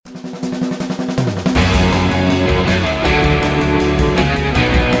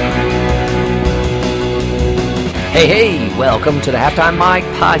Hey, welcome to the Halftime Mike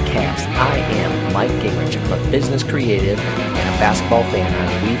podcast. I am Mike Gingrich. I'm a business creative and a basketball fan.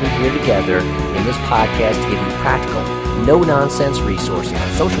 I'm weaving here together in this podcast to give you practical, no-nonsense resources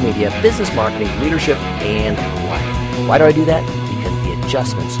on social media, business marketing, leadership, and life. Why do I do that? Because the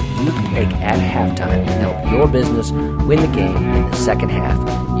adjustments you can make at halftime can help your business win the game in the second half.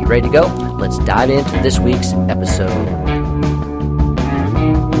 You ready to go? Let's dive into this week's episode.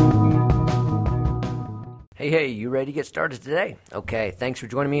 Hey, you ready to get started today? Okay, thanks for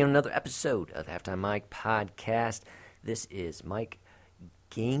joining me on another episode of the Halftime Mike podcast. This is Mike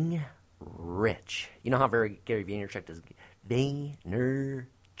Gingrich. You know how very Gary Vaynerchuk does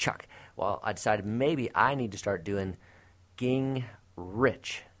Vaynerchuk? Well, I decided maybe I need to start doing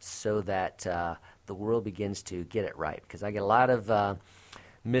Gingrich so that the world begins to get it right, because I get a lot of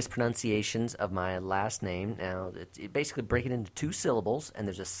mispronunciations of my last name. Now, it basically break it into two syllables, and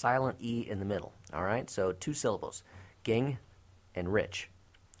there's a silent E in the middle. All right, so two syllables, Ging and Rich.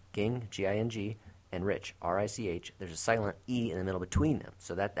 Ging, G-I-N-G, and Rich, R-I-C-H. There's a silent E in the middle between them.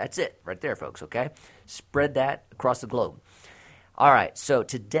 So that's it right there, folks, okay? Spread that across the globe. All right, so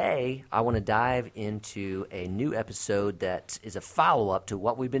today I want to dive into a new episode that is a follow-up to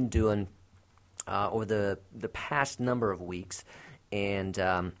what we've been doing over the past number of weeks. And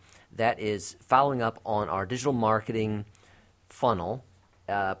that is following up on our digital marketing funnel,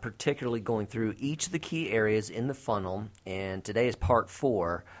 particularly going through each of the key areas in the funnel. And today is part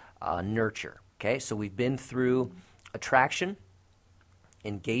 4, nurture. Okay, so we've been through attraction,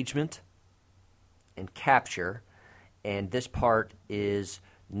 engagement, and capture, and this part is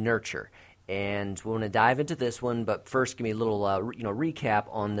nurture. And we want to dive into this one, but first give me a little recap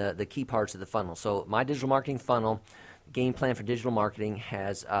on the key parts of the funnel. So my digital marketing funnel game plan for digital marketing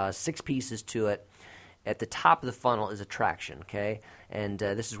has 6 pieces to it. At the top of the funnel is attraction, okay? And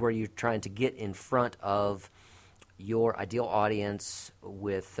this is where you're trying to get in front of your ideal audience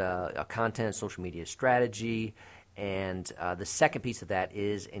with a content, social media strategy. And the second piece of that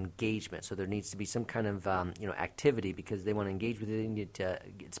is engagement. So there needs to be some kind of activity, because they want to engage with it.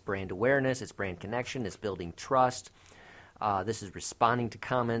 It's brand awareness, it's brand connection, it's building trust. This is responding to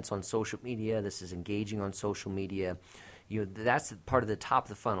comments on social media. This is engaging on social media. That's part of the top of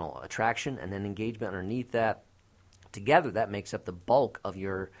the funnel, attraction, and then engagement underneath that. Together, that makes up the bulk of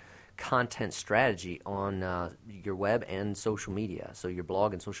your content strategy on your web and social media. So your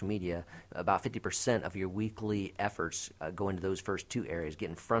blog and social media, about 50% of your weekly efforts go into those first 2 areas, get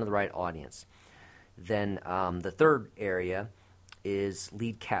in front of the right audience. Then the third area is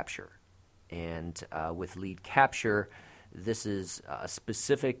lead capture. And with lead capture, this is a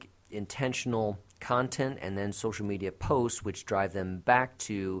specific intentional content and then social media posts which drive them back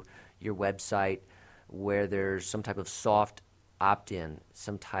to your website, where there's some type of soft opt-in,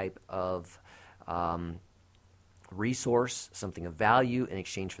 some type of resource, something of value in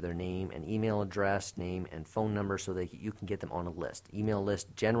exchange for their name and email address, name and phone number, so that you can get them on a list. Email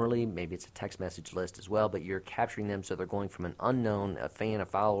list generally, maybe it's a text message list as well, but you're capturing them so they're going from an unknown, a fan, a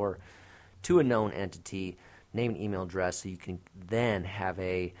follower, to a known entity, name and email address, so you can then have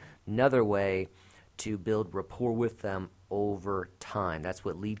another way to build rapport with them over time. That's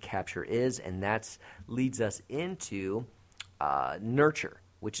what lead capture is, and that leads us into nurture,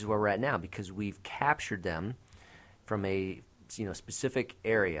 which is where we're at now, because we've captured them from a specific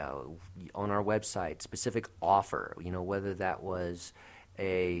area on our website, specific offer, whether that was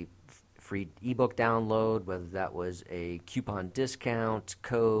a free ebook download, whether that was a coupon discount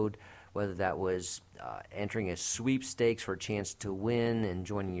code, whether that was entering a sweepstakes for a chance to win and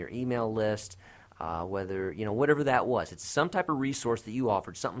joining your email list, whatever that was. It's some type of resource that you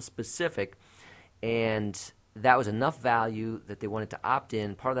offered, something specific, and that was enough value that they wanted to opt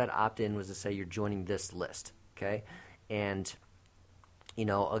in. Part of that opt-in was to say you're joining this list, okay? And,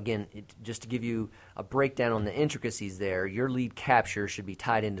 again, just to give you a breakdown on the intricacies there, your lead capture should be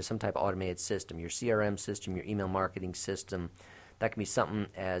tied into some type of automated system, your CRM system, your email marketing system. That can be something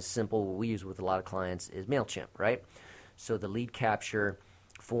as simple, what we use with a lot of clients is MailChimp, right? So the lead capture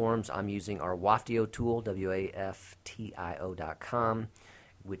forms, I'm using our Waftio tool, waftio.com,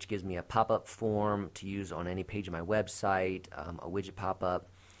 which gives me a pop-up form to use on any page of my website, a widget pop-up,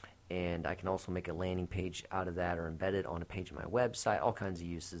 and I can also make a landing page out of that or embed it on a page of my website, all kinds of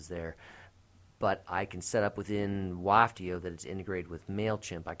uses there. But I can set up within Waftio that it's integrated with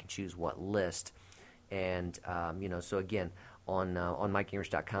MailChimp. I can choose what list. And, so again, on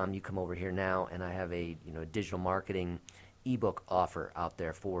MikeEnglish.com, you come over here now, and I have a digital marketing ebook offer out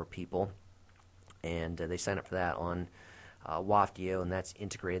there for people, and they sign up for that on Waftio, and that's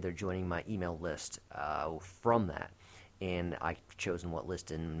integrated. They're joining my email list from that, and I've chosen what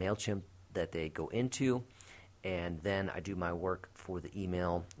list in MailChimp that they go into, And then I do my work for the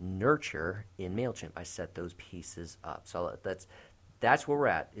email nurture in MailChimp. I set those pieces up. So that's where we're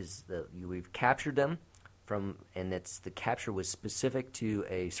at. We've captured them and the capture was specific to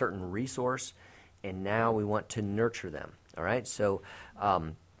a certain resource, and now we want to nurture them. All right. So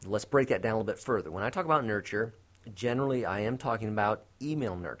let's break that down a little bit further. When I talk about nurture, generally I am talking about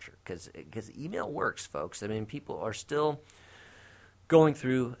email nurture because email works, folks. I mean, people are still going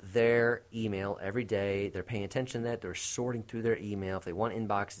through their email every day. They're paying attention to that. They're sorting through their email. If they want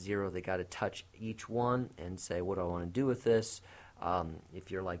inbox zero, they got to touch each one and say, what do I want to do with this?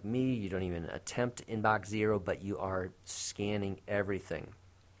 If you're like me, you don't even attempt inbox zero, but you are scanning everything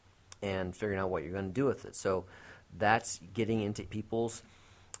and figuring out what you're going to do with it. So that's getting into people's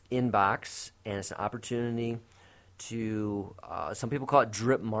inbox, and it's an opportunity to, some people call it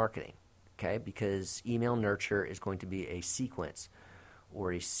drip marketing, okay, because email nurture is going to be a sequence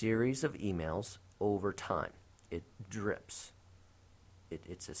or a series of emails over time. It drips.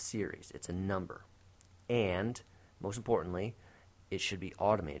 It's a series. It's a number. And most importantly, it should be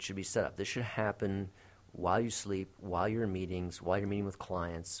automated. It should be set up. This should happen while you sleep, while you're in meetings, while you're meeting with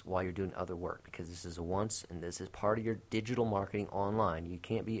clients, while you're doing other work, because this is and this is part of your digital marketing online. You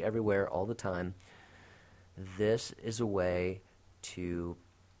can't be everywhere all the time. This is a way to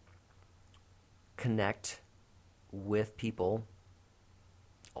connect with people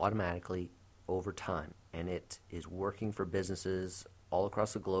automatically over time, and it is working for businesses all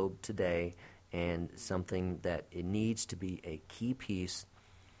across the globe today, and something that it needs to be a key piece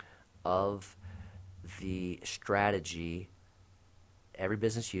of the strategy every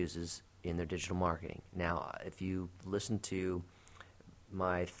business uses in their digital marketing. Now, if you listen to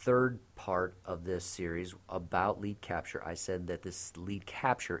my third part of this series about lead capture, I said that this lead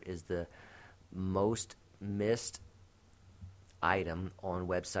capture is the most missed item on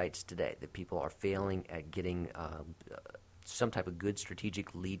websites today, that people are failing at getting some type of good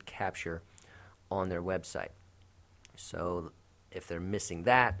strategic lead capture on their website. So if they're missing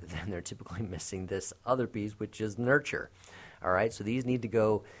that, then they're typically missing this other piece, which is nurture. All right, so these need to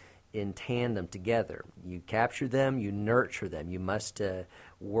go in tandem together. You capture them, you nurture them. You must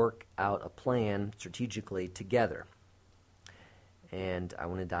work out a plan strategically together. And I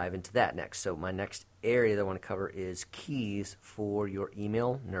want to dive into that next. So my next area that I want to cover is keys for your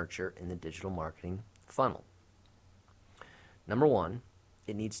email nurture in the digital marketing funnel. Number one,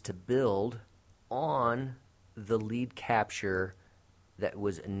 it needs to build on the lead capture that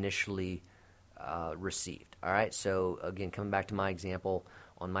was initially received. All right, so again, coming back to my example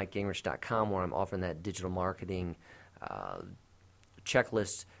on MikeGingrich.com, where I'm offering that digital marketing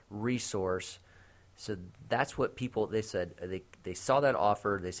checklist resource. So that's what people, they said, they saw that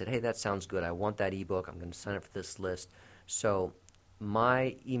offer, they said, hey, that sounds good, I want that ebook, I'm going to sign up for this list. So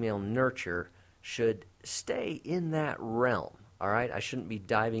my email nurture should stay in that realm, all right? I shouldn't be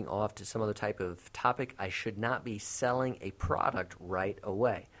diving off to some other type of topic. I should not be selling a product right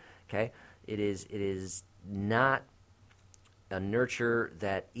away, okay? It is not a nurture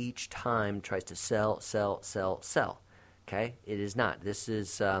that each time tries to sell. Okay, it is not. This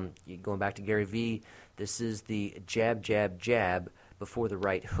is, going back to Gary Vee, this is the jab, jab, jab before the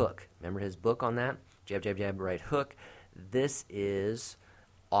right hook. Remember his book on that? Jab, jab, jab, right hook. This is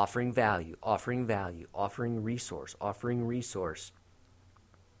offering value, offering resource,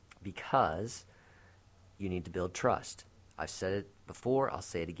 because you need to build trust. I've said it before, I'll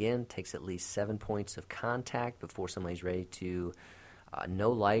say it again, it takes at least 7 points of contact before somebody's ready to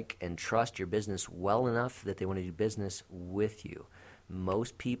know, like, and trust your business well enough that they want to do business with you.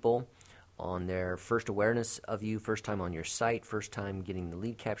 Most people, on their first awareness of you, first time on your site, first time getting the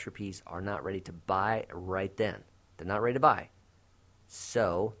lead capture piece, are not ready to buy right then. They're not ready to buy.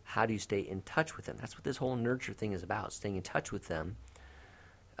 So how do you stay in touch with them? That's what this whole nurture thing is about, staying in touch with them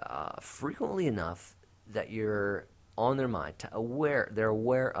frequently enough that you're on their mind, they're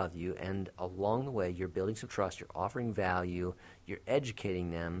aware of you, and along the way you're building some trust, you're offering value, you're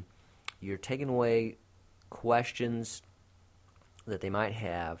educating them, you're taking away questions that they might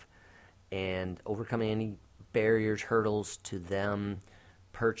have, and overcoming any barriers, hurdles to them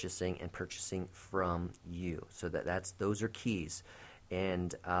purchasing from you. So those are keys.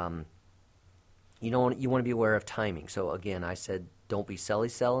 And you want to be aware of timing. So again, I said don't be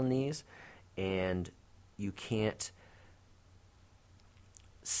selling these, and you can't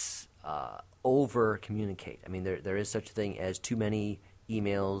over communicate. I mean, there is such a thing as too many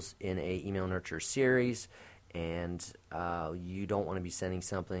emails in a email nurture series, and you don't want to be sending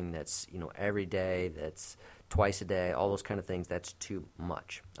something that's every day, that's twice a day, all those kind of things. That's too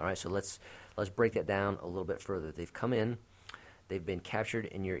much. All right, so let's break that down a little bit further. They've come in, they've been captured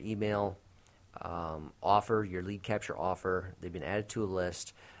in your email offer, your lead capture offer. They've been added to a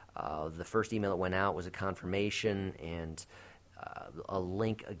list. The first email that went out was a confirmation and a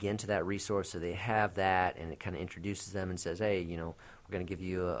link again to that resource, so they have that, and it kind of introduces them and says, hey, we're going to give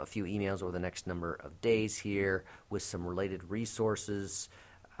you a few emails over the next number of days here with some related resources.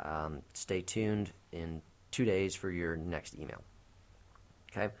 Stay tuned in 2 days for your next email.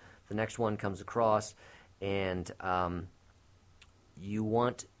 Okay, the next one comes across, and you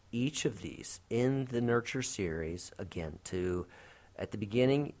want each of these in the nurture series, again, at the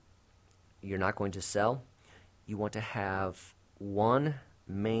beginning, you're not going to sell. You want to have one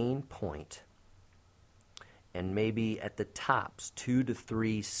main point, and maybe at the tops 2 to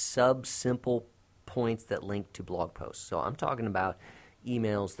 3 sub-simple points that link to blog posts. So I'm talking about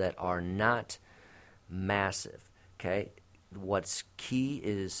emails that are not massive. Okay, what's key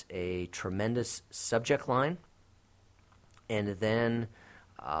is a tremendous subject line, and then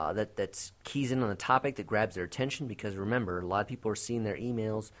that's keys in on the topic that grabs their attention, because remember, a lot of people are seeing their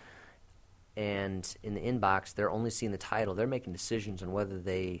emails and in the inbox, they're only seeing the title. They're making decisions on whether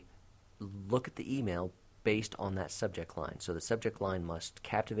they look at the email based on that subject line. So the subject line must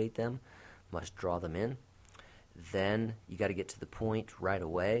captivate them, must draw them in. Then you got to get to the point right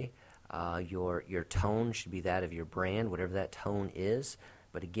away. Your tone should be that of your brand, whatever that tone is.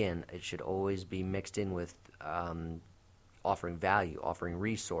 But again, it should always be mixed in with offering value, offering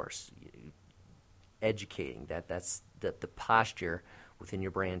resource, educating. That's the posture within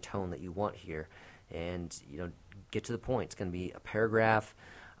your brand tone that you want here. And get to the point. It's going to be a paragraph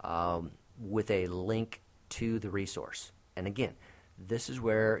with a link to the resource. And again, this is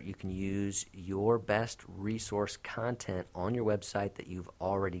where you can use your best resource content on your website that you've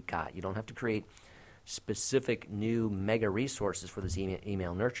already got. You don't have to create specific new mega resources for this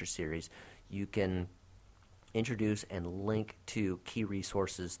email nurture series. You can introduce and link to key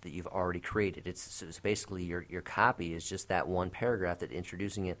resources that you've already created. It's basically your copy is just that one paragraph that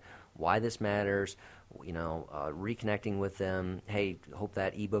introducing it, why this matters, reconnecting with them. Hey, hope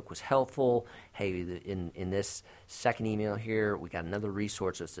that ebook was helpful. Hey, in this second email here, we got another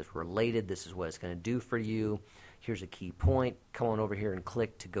resource that's related. This is what it's going to do for you. Here's a key point. Come on over here and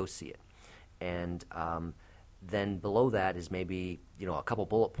click to go see it. And then below that is maybe a couple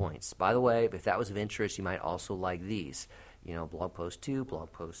bullet points. By the way, if that was of interest, you might also like these. Blog post 2,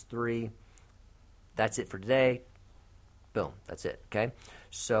 blog post 3. That's it for today. Boom, that's it. Okay,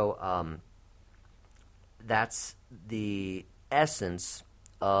 so that's the essence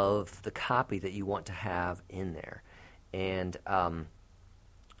of the copy that you want to have in there, and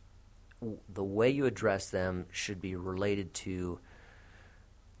the way you address them should be related to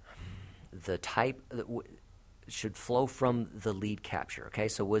the type that should flow from the lead capture. Okay,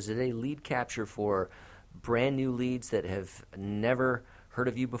 so was it a lead capture for brand new leads that have never heard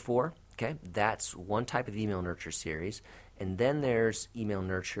of you before? Okay, that's one type of email nurture series. And then there's email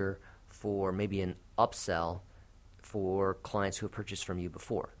nurture for maybe an upsell for clients who have purchased from you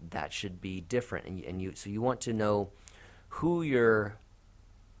before. That should be different. So you want to know who you're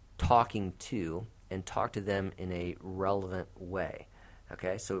talking to and talk to them in a relevant way.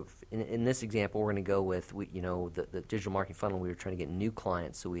 Okay, so in this example, we're going to go with the digital marketing funnel. We were trying to get new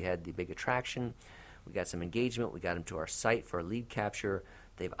clients, so we had the big attraction, we got some engagement, we got them to our site for a lead capture.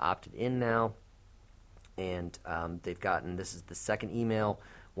 They've opted in now, and they've gotten, this is the second email,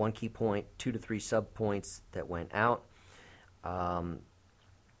 one key point, 2 to 3 sub points that went out.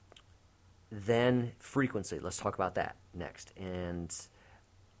 Then frequency. Let's talk about that next, and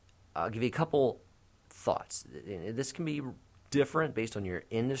I'll give you a couple thoughts. This can be different based on your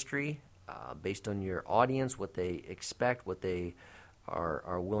industry, based on your audience, what they expect, what they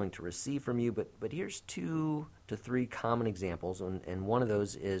are willing to receive from you. But here's 2 to 3 common examples, and one of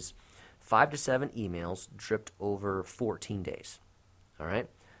those is 5 to 7 emails dripped over 14 days. All right,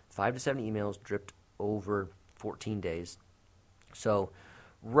 5 to 7 emails dripped over 14 days. So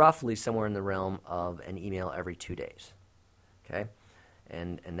roughly somewhere in the realm of an email every 2 days. Okay,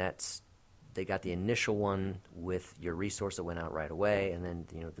 and that's. They got the initial one with your resource that went out right away, and then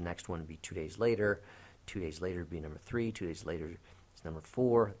the next one would be 2 days later. 2 days later would be number 3. 2 days later is number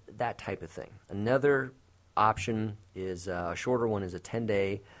 4. That type of thing. Another option is a shorter one is a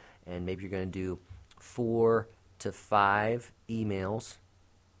 10-day, and maybe you're going to do 4 to 5 emails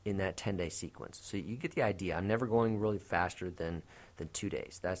in that 10-day sequence. So you get the idea. I'm never going really faster than 2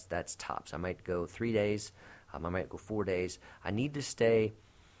 days. That's tops. I might go 3 days. I might go 4 days. I need to stay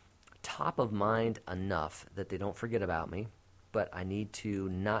top of mind enough that they don't forget about me, but I need to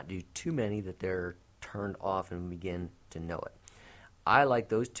not do too many that they're turned off and begin to know it. I like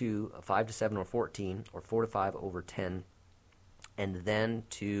those two, 5 to 7 or 14, or 4 to 5 over 10, and then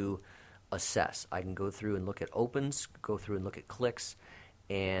to assess. I can go through and look at opens, go through and look at clicks,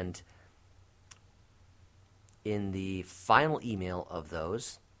 and in the final email of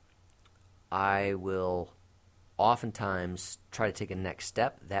those, I will oftentimes try to take a next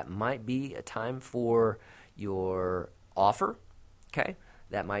step. That might be a time for your offer, okay?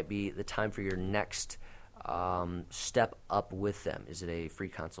 That might be the time for your next step up with them. Is it a free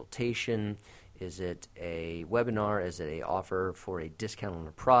consultation? Is it a webinar? Is it an offer for a discount on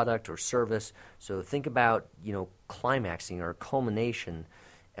a product or service? So think about, climaxing or culmination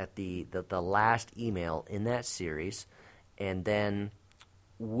at the last email in that series, and then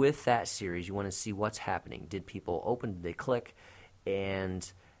with that series, you want to see what's happening. Did people open? Did they click?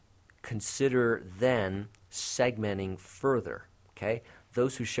 And consider then segmenting further, okay?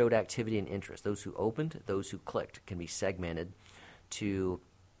 Those who showed activity and interest, those who opened, those who clicked, can be segmented to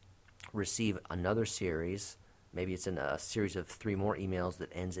receive another series. Maybe it's in a series of 3 more emails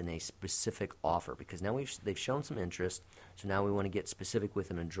that ends in a specific offer, because now they've shown some interest, so now we want to get specific with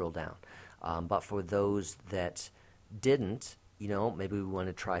them and drill down. But for those that didn't, maybe we want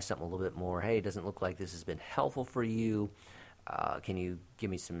to try something a little bit more. Hey, it doesn't look like this has been helpful for you. Can you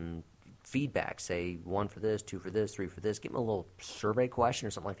give me some feedback? Say 1 for this, 2 for this, 3 for this. Give them a little survey question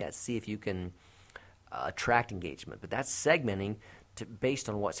or something like that. See if you can attract engagement. But that's segmenting based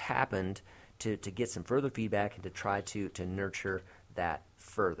on what's happened to get some further feedback and to try to nurture that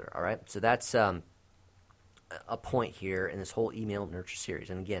further. All right? So that's a point here in this whole email nurture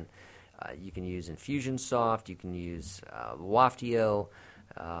series. And again, you can use Infusionsoft, you can use Waftio.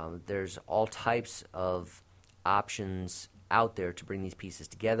 There's all types of options out there to bring these pieces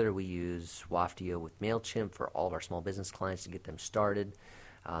together. We use Waftio with MailChimp for all of our small business clients to get them started.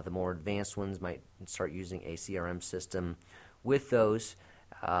 The more advanced ones might start using a CRM system with those.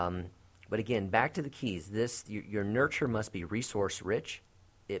 But again, back to the keys. Your nurture must be resource rich.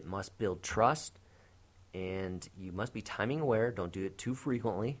 It must build trust, and you must be timing aware. Don't do it too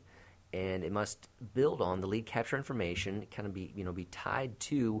frequently. And it must build on the lead capture information, kind of be tied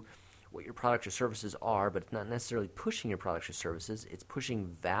to what your products or services are, but it's not necessarily pushing your products or services. It's pushing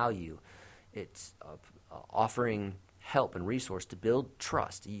value. It's offering help and resource to build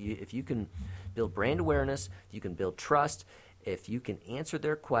trust. If you can build brand awareness, you can build trust. If you can answer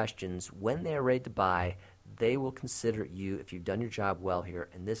their questions when they're ready to buy, they will consider you if you've done your job well here.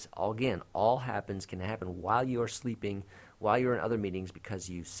 And this, can happen while you are sleeping, while you're in other meetings, because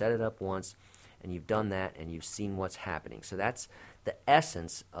you set it up once and you've done that and you've seen what's happening. So that's the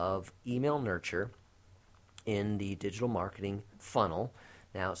essence of email nurture in the digital marketing funnel.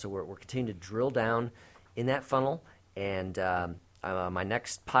 Now, so we're continuing to drill down in that funnel, and my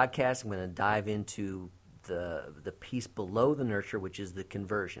next podcast, I'm going to dive into the piece below the nurture, which is the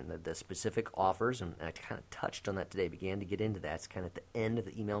conversion, the specific offers, and I kind of touched on that today, began to get into that. It's kind of at the end of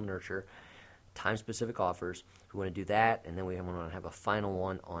the email nurture, time-specific offers. We want to do that, and then we want to have a final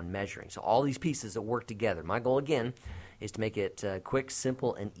one on measuring. So all these pieces that work together. My goal, again, is to make it quick,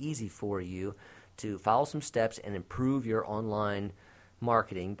 simple, and easy for you to follow some steps and improve your online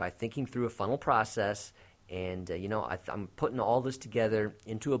marketing by thinking through a funnel process. And, I'm putting all this together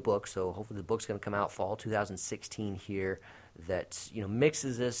into a book, so hopefully the book's going to come out fall 2016 here that,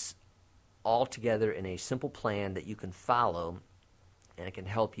 mixes this all together in a simple plan that you can follow, and it can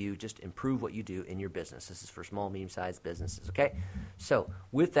help you just improve what you do in your business. This is for small, medium-sized businesses, okay? So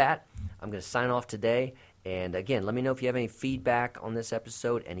with that, I'm going to sign off today. And again, let me know if you have any feedback on this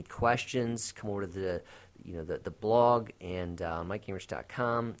episode, any questions. Come over to the blog and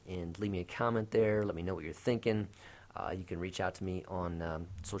MikeGingrich.com and leave me a comment there. Let me know what you're thinking. You can reach out to me on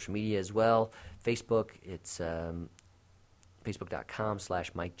social media as well. Facebook, it's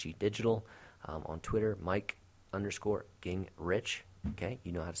facebook.com/MikeGDigital. On Twitter, Mike_Gingrich. Okay,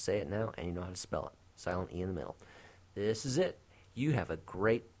 you know how to say it now, and you know how to spell it. Silent E in the middle. This is it. You have a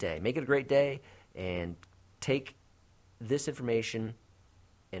great day. Make it a great day, and take this information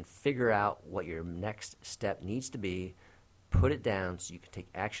and figure out what your next step needs to be. Put it down so you can take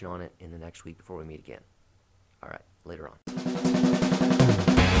action on it in the next week before we meet again. All right, later on.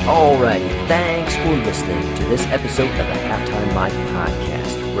 Alrighty, thanks for listening to this episode of the Halftime Mike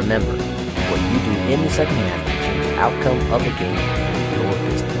Podcast. Remember, what you do in the second half can change the outcome of the game for your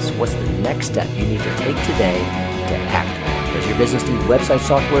business. What's the next step you need to take today to act on? Does your business need website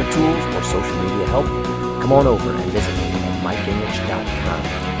software tools or social media help? Come on over and visit me at MikeGingrich.com.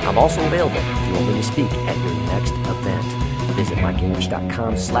 I'm also available if you want me to speak at your next event. Visit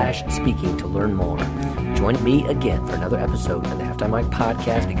MikeGingrich.com/speaking to learn more. Join me again for another episode of the Halftime Mike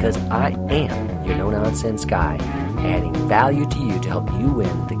Podcast, because I am your no-nonsense guy, adding value to you to help you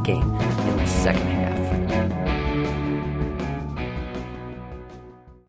win the game in the second half.